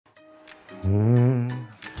Zoom.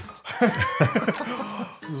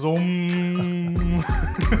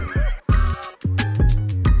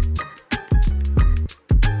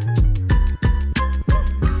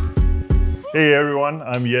 Hey everyone,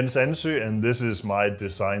 I'm Anso and this is my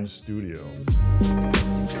design studio.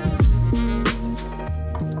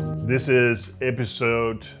 This is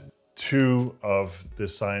episode 2 of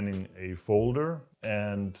designing a folder,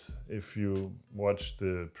 and if you watched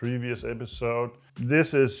the previous episode,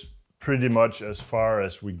 this is pretty much as far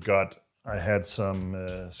as we got. I had some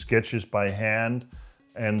sketches by hand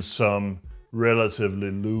and some relatively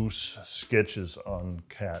loose sketches on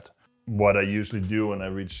CAD. What I usually do when I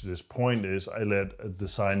reach this point is I let a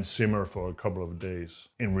design simmer for a couple of days.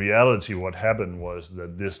 In reality, what happened was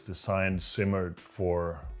that this design simmered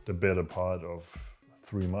for the better part of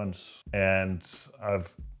 3 months. And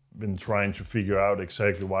I've been trying to figure out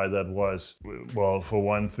exactly why that was. Well, for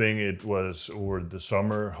one thing, it was over the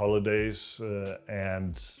summer holidays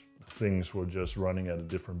and things were just running at a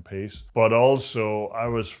different pace. But also I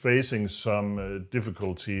was facing some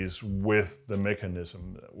difficulties with the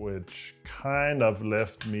mechanism, which kind of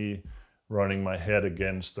left me running my head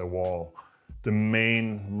against the wall. The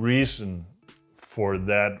main reason for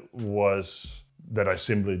that was that I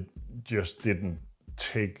simply just didn't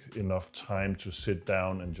take enough time to sit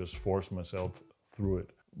down and just force myself through it.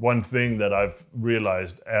 One thing that I've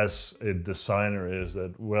realized as a designer is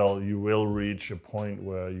that, well, you will reach a point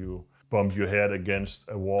where you bump your head against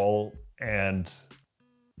a wall, and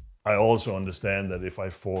I also understand that if I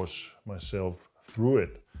force myself through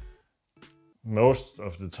it, most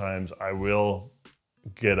of the times I will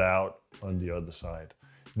get out on the other side.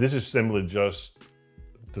 This is simply just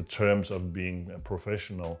the terms of being a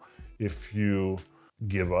professional. If you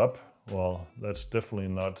give up, well, that's definitely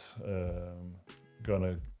not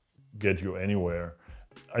gonna get you anywhere.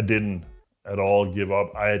 I didn't at all give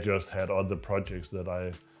up. I just had other projects that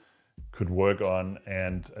I could work on,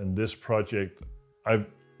 and this project, I've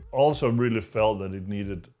also really felt that it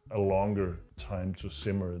needed a longer time to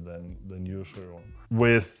simmer than usual.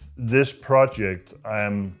 With this project,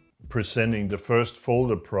 I'm presenting the first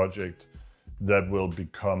folder project that will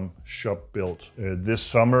become shop built. This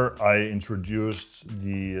summer I introduced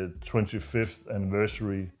the 25th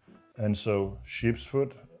anniversary Anso sheep's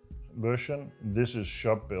foot version. This is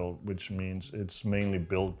shop built, which means it's mainly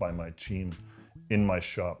built by my team in my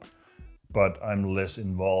shop, but I'm less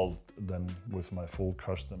involved than with my full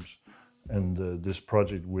customs. And this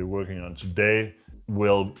project we're working on today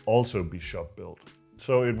will also be shop built.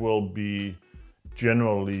 So it will be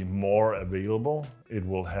generally more available. It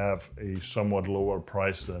will have a somewhat lower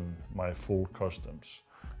price than my full customs.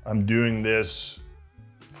 I'm doing this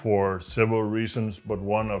for several reasons, but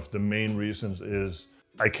one of the main reasons is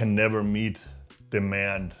I can never meet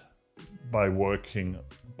demand by working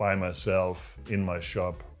by myself in my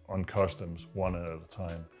shop on customs one at a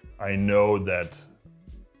time. I know that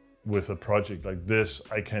with a project like this,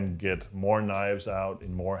 I can get more knives out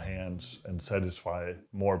in more hands and satisfy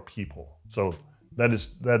more people. So that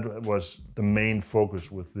was the main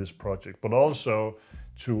focus with this project, but also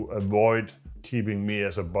to avoid keeping me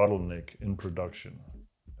as a bottleneck in production.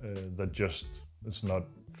 That just is not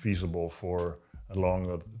feasible for a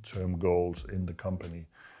longer term goals in the company.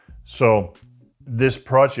 So this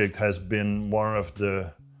project has been one of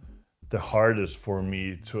the hardest for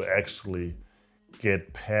me to actually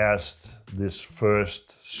get past this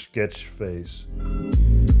first sketch phase.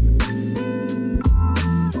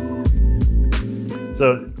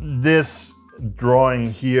 So this drawing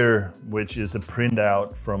here, which is a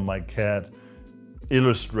printout from my CAD,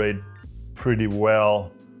 illustrates pretty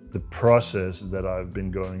well the process that I've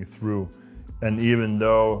been going through. And even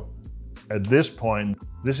though at this point,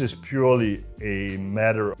 this is purely a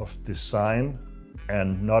matter of design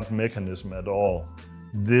and not mechanism at all.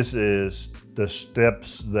 This is the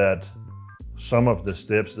steps that, some of the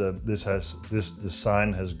steps that this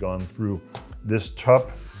design has gone through. This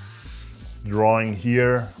top drawing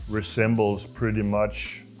here resembles pretty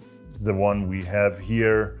much the one we have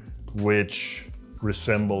here, which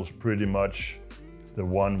resembles pretty much the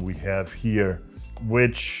one we have here,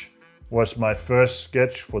 which was my first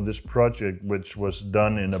sketch for this project, which was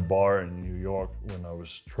done in a bar in New York when I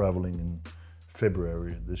was traveling in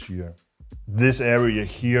February this year. This area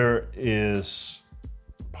here is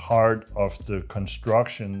part of the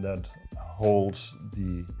construction that holds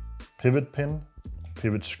the pivot pin,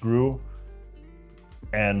 pivot screw,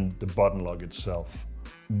 and the button lock itself.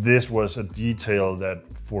 This was a detail that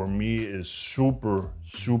for me is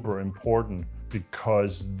super important,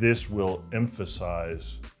 because this will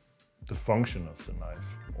emphasize the function of the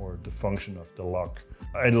knife or the function of the lock.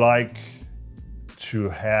 I like to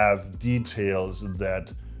have details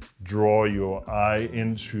that draw your eye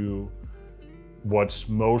into what's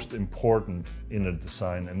most important in a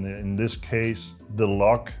design. And in this case, the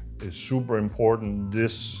lock is super important.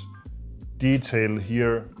 This detail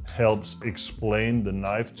here helps explain the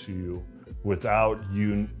knife to you without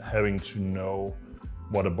you having to know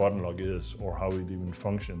what a button lock is or how it even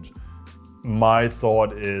functions. My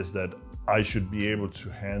thought is that I should be able to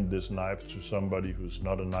hand this knife to somebody who's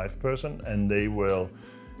not a knife person, and they will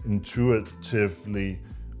intuitively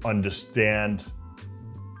understand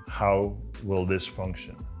how will this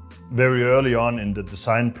function. Very early on in the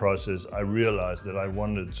design process, I realized that I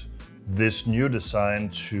wanted this new design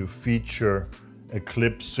to feature a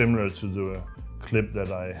clip similar to the clip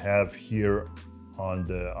that I have here on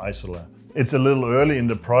the Isola. It's a little early in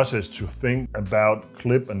the process to think about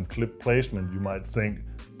clip and clip placement, you might think,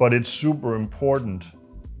 but it's super important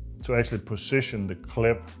to actually position the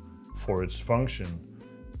clip for its function,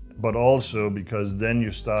 but also because then you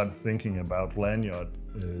start thinking about lanyard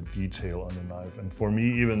detail on the knife. And for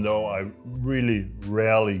me, even though I really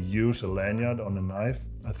rarely use a lanyard on a knife,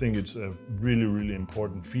 I think it's a really, really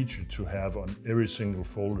important feature to have on every single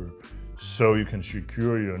folder, so you can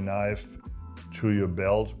secure your knife to your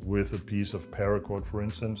belt with a piece of paracord, for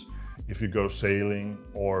instance, if you go sailing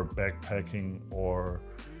or backpacking or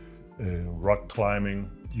rock climbing.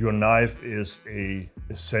 Your knife is an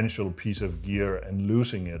essential piece of gear, and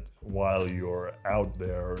losing it while you're out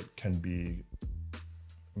there can be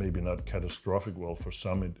maybe not catastrophic. Well,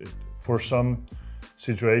 for some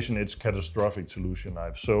situation, it's catastrophic to lose your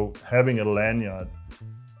knife. So having a lanyard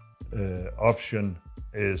option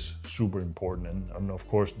is super important, and of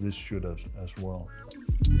course this should as well.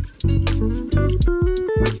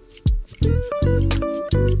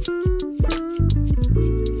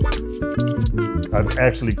 I've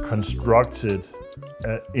actually constructed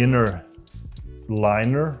an inner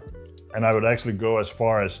liner, and I would actually go as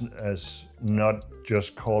far as not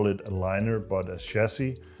just call it a liner, but a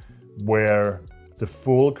chassis, where the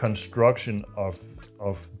full construction of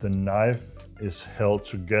the knife is held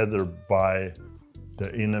together by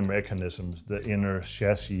the inner mechanisms, the inner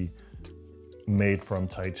chassis made from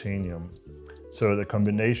titanium. So the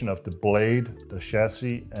combination of the blade, the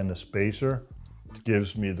chassis, and the spacer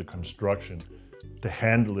gives me the construction. The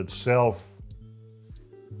handle itself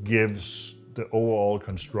gives the overall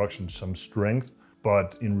construction some strength,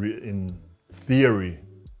 but in theory,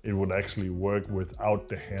 it would actually work without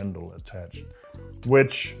the handle attached,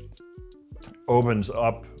 which opens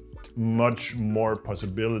up much more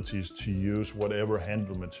possibilities to use whatever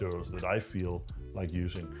handle materials that I feel like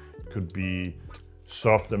using. It could be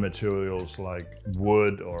softer materials like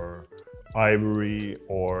wood or ivory,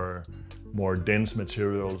 or more dense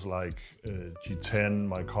materials like G10,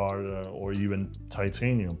 micarta, or even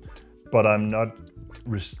titanium. But I'm not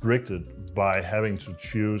restricted by having to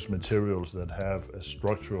choose materials that have a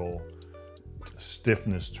structural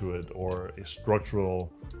stiffness to it or a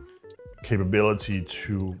structural capability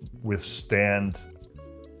to withstand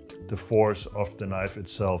the force of the knife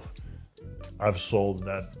itself. I've solved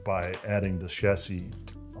that by adding the chassis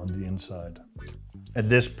on the inside. At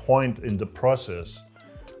this point in the process,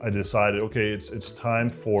 I decided, okay, it's time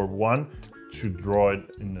for one, to draw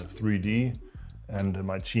it in a 3D, and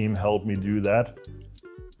my team helped me do that.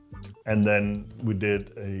 And then we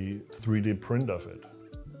did a 3D print of it,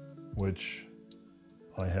 which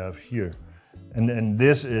I have here. And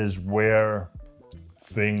this is where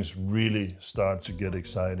things really start to get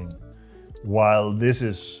exciting. While this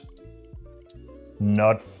is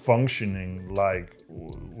not functioning like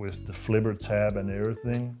with the flipper tab and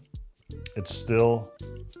everything, it still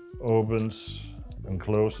opens and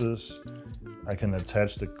closes. I can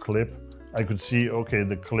attach the clip. I could see, okay,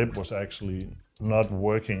 the clip was actually not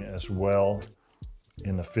working as well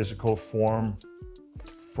in a physical form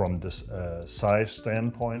from this size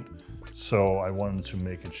standpoint. So I wanted to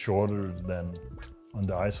make it shorter than on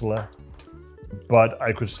the Isola. But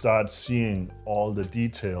I could start seeing all the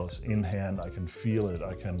details in hand. I can feel it.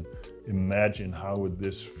 I can imagine how would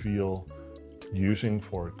this feel using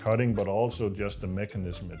for cutting, but also just the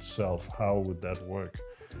mechanism itself. How would that work?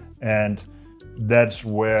 And that's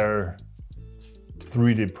where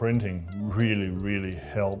 3D printing really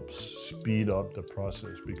helps speed up the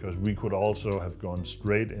process, because we could also have gone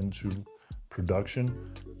straight into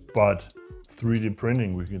production, but 3D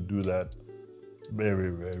printing, we can do that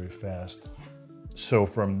very fast. So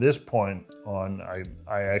from this point on,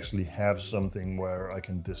 I actually have something where I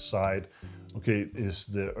can decide, okay, is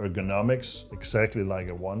the ergonomics exactly like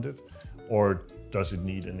I wanted, or does it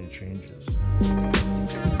need any changes?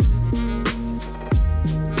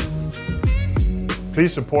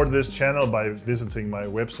 Please support this channel by visiting my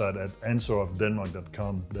website at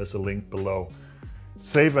ansoofdenmark.com. There's a link below.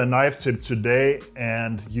 Save a knife tip today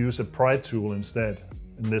and use a pry tool instead.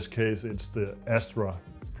 In this case, it's the Astra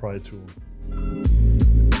pry tool.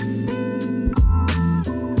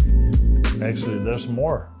 Actually, there's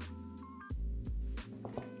more.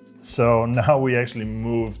 So now we actually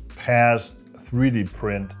moved past 3D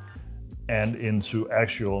print and into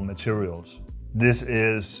actual materials. This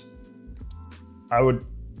is, I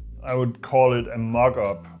would call it a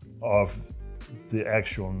mock-up of the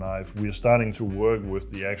actual knife. We're starting to work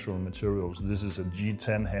with the actual materials. This is a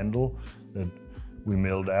G10 handle that we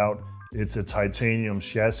milled out. It's a titanium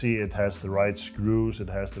chassis. It has the right screws. It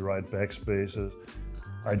has the right backspaces.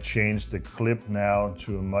 I changed the clip now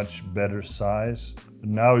to a much better size. But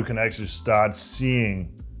now you can actually start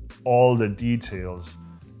seeing all the details,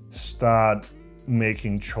 start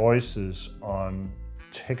making choices on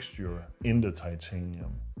texture in the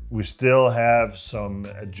titanium. We still have some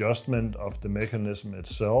adjustment of the mechanism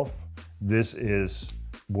itself. This is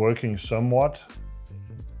working somewhat.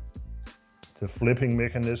 The flipping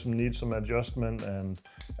mechanism needs some adjustment and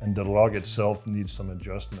the lug itself needs some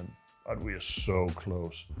adjustment, but we are so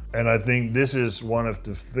close. And I think this is one of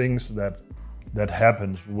the things that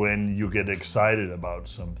happens when you get excited about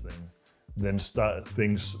something. Then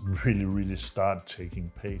things really start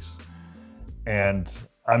taking pace. And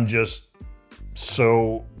I'm just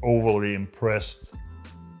so overly impressed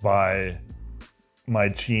by my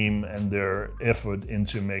team and their effort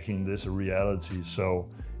into making this a reality.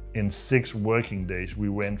 So in 6 working days, we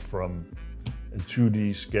went from a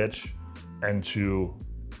 2D sketch and to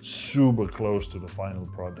super close to the final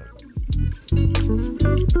product.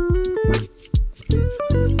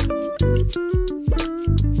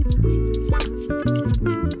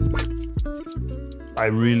 I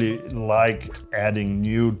really like adding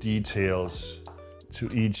new details to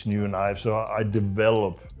each new knife. So I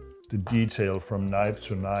develop the detail from knife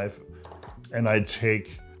to knife, and I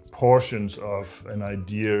take portions of an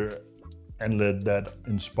idea and let that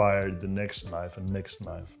inspire the next knife and next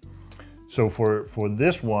knife. So for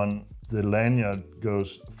this one, the lanyard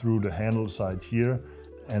goes through the handle side here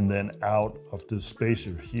and then out of the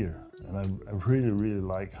spacer here. And I really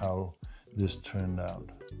like how this turned out.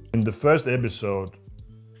 In the first episode,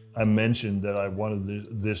 I mentioned that I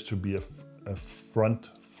wanted this to be a front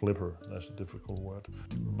flipper. That's a difficult word.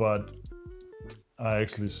 But I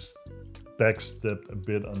actually backstepped a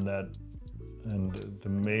bit on that. And the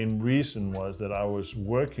main reason was that I was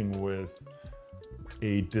working with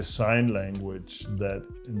a design language that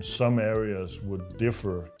in some areas would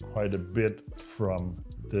differ quite a bit from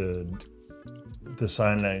the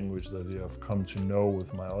design language that you have come to know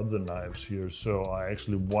with my other knives here. So I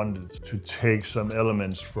actually wanted to take some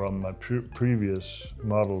elements from my previous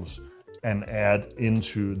models and add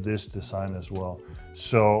into this design as well.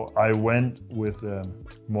 So I went with a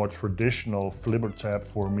more traditional flipper tab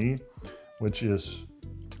for me, which is,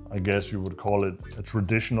 I guess you would call it a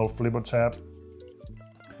traditional flipper tab,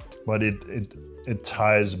 but it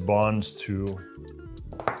ties bonds to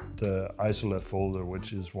the isolate folder,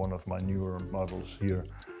 which is one of my newer models here.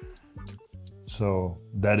 So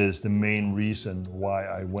that is the main reason why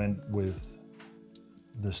I went with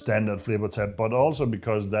the standard flipper tab, but also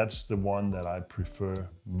because that's the one that I prefer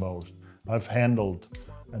most. I've handled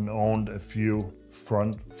and owned a few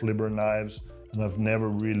front flipper knives, and I've never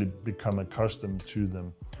really become accustomed to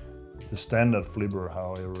them. The standard flipper,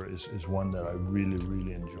 however, is one that I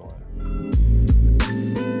really enjoy.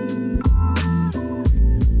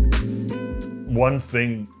 One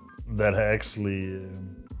thing that actually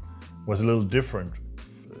was a little different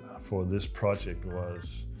for this project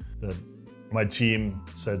was that my team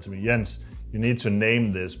said to me, Jens, you need to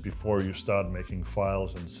name this before you start making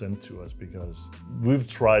files and send to us, because we've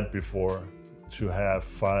tried before to have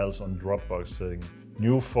files on Dropbox saying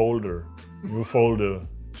new folder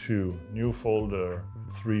 2, new folder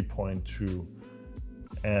 3.2,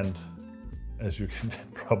 and as you can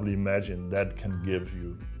probably imagine, that can give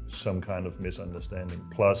you some kind of misunderstanding.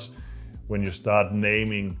 Plus, when you start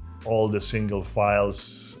naming all the single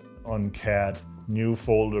files on CAD, new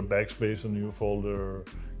folder backspace, a new folder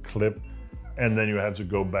clip, and then you have to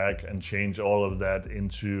go back and change all of that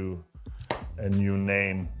into a new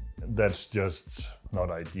name, that's just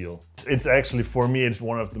not ideal. It's actually, for me, it's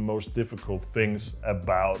one of the most difficult things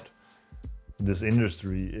about this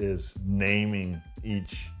industry is naming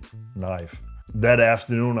each knife. That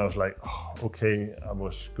afternoon I was like, oh, okay,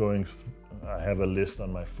 I have a list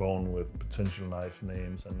on my phone with potential knife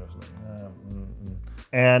names, and I was like,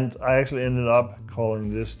 And I actually ended up calling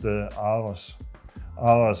this the AROS,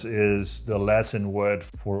 AROS is the Latin word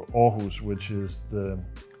for Aarhus, which is the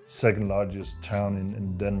second largest town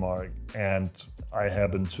in Denmark, and I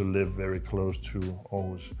happen to live very close to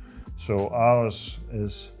Aarhus. So AROS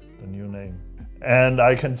is the new name. And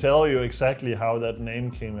I can tell you exactly how that name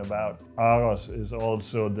came about. AROS is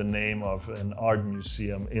also the name of an art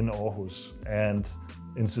museum in Aarhus. And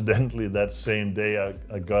incidentally, that same day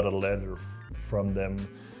I got a letter from them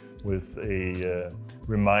with a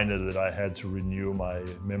reminder that I had to renew my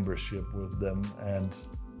membership with them. And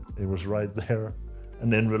it was right there,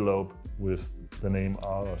 an envelope with the name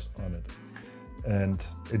AROS on it. And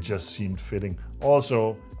it just seemed fitting.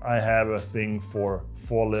 Also, I have a thing for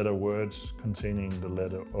 4-letter words containing the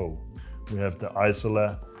letter O. We have the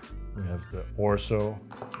Isola, we have the Orso,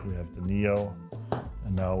 we have the Neo,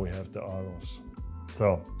 and now we have the AROS.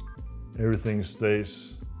 So everything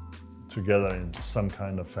stays together in some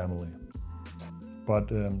kind of family. But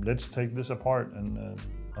let's take this apart and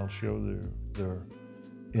I'll show their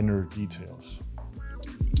inner details.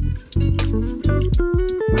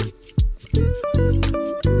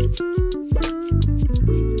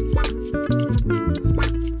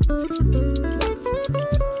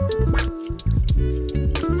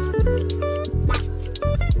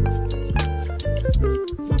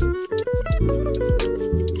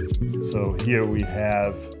 So here we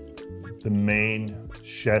have the main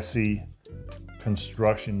chassis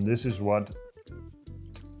construction. This is what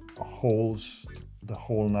holds the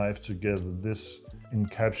whole knife together. This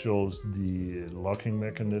encapsulates the locking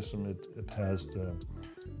mechanism. It has the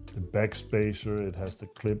back spacer, it has the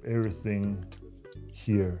clip, everything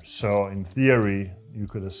here. So in theory, you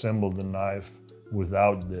could assemble the knife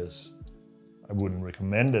without this. I wouldn't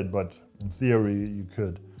recommend it, but in theory you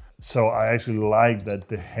could. So I actually like that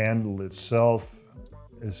the handle itself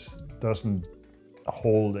doesn't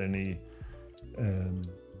hold any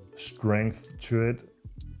strength to it.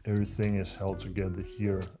 Everything is held together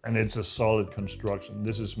here, and it's a solid construction.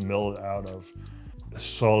 This is milled out of a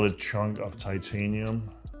solid chunk of titanium,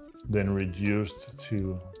 then reduced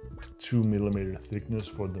to 2 millimeter thickness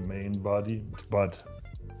for the main body, but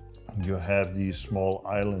you have these small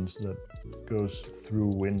islands that goes through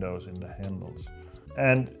windows in the handles.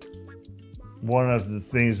 And one of the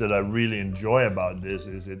things that I really enjoy about this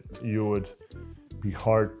is you would be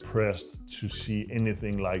hard pressed to see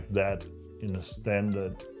anything like that in a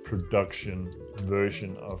standard production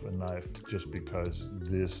version of a knife, just because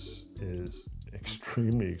this is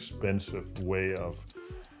extremely expensive way of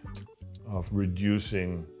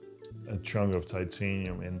reducing a chunk of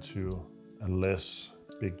titanium into a less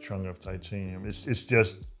big chunk of titanium. It's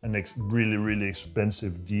just a really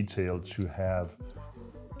expensive detail to have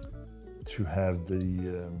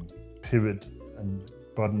the pivot and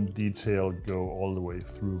button detail go all the way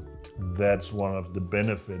through. That's one of the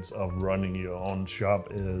benefits of running your own shop,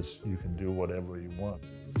 is you can do whatever you want.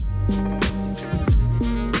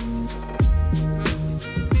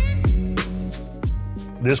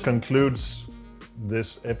 This concludes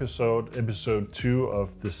this episode 2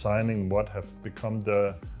 of designing what have become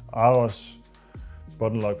the AROS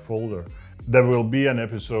button lock folder. There will be an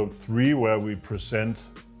episode 3 where we present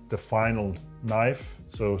the final knife,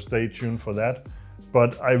 so stay tuned for that.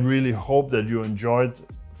 But I really hope that you enjoyed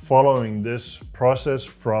following this process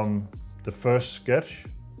from the first sketch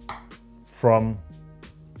from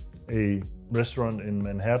a restaurant in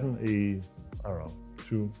Manhattan, I don't know,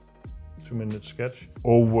 two-minute sketch,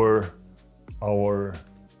 over our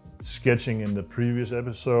sketching in the previous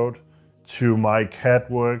episode, to my CAD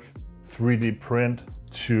work, 3D print,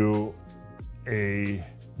 to a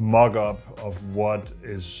mock-up of what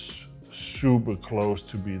is super close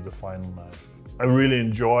to be the final knife. I really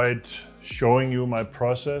enjoyed showing you my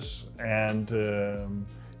process, and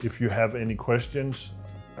if you have any questions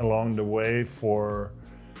along the way for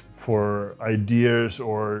ideas,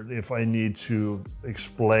 or if I need to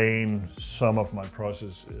explain some of my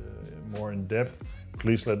process more in depth,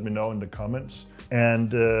 please let me know in the comments,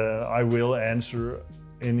 and I will answer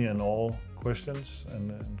any and all questions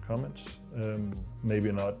and comments.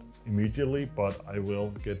 Maybe not immediately, but I will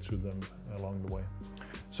get to them along the way.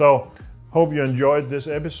 So, hope you enjoyed this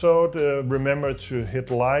episode. Remember to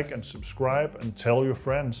hit like and subscribe and tell your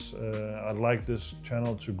friends. I'd like this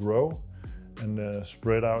channel to grow and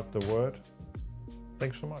spread out the word.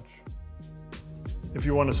 Thanks so much. If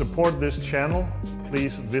you want to support this channel,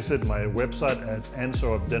 please visit my website at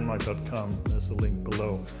ansoofdenmark.com. There's a link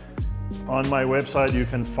below. On my website you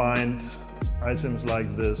can find items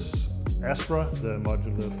like this Astra, the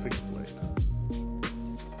modular fixed blade.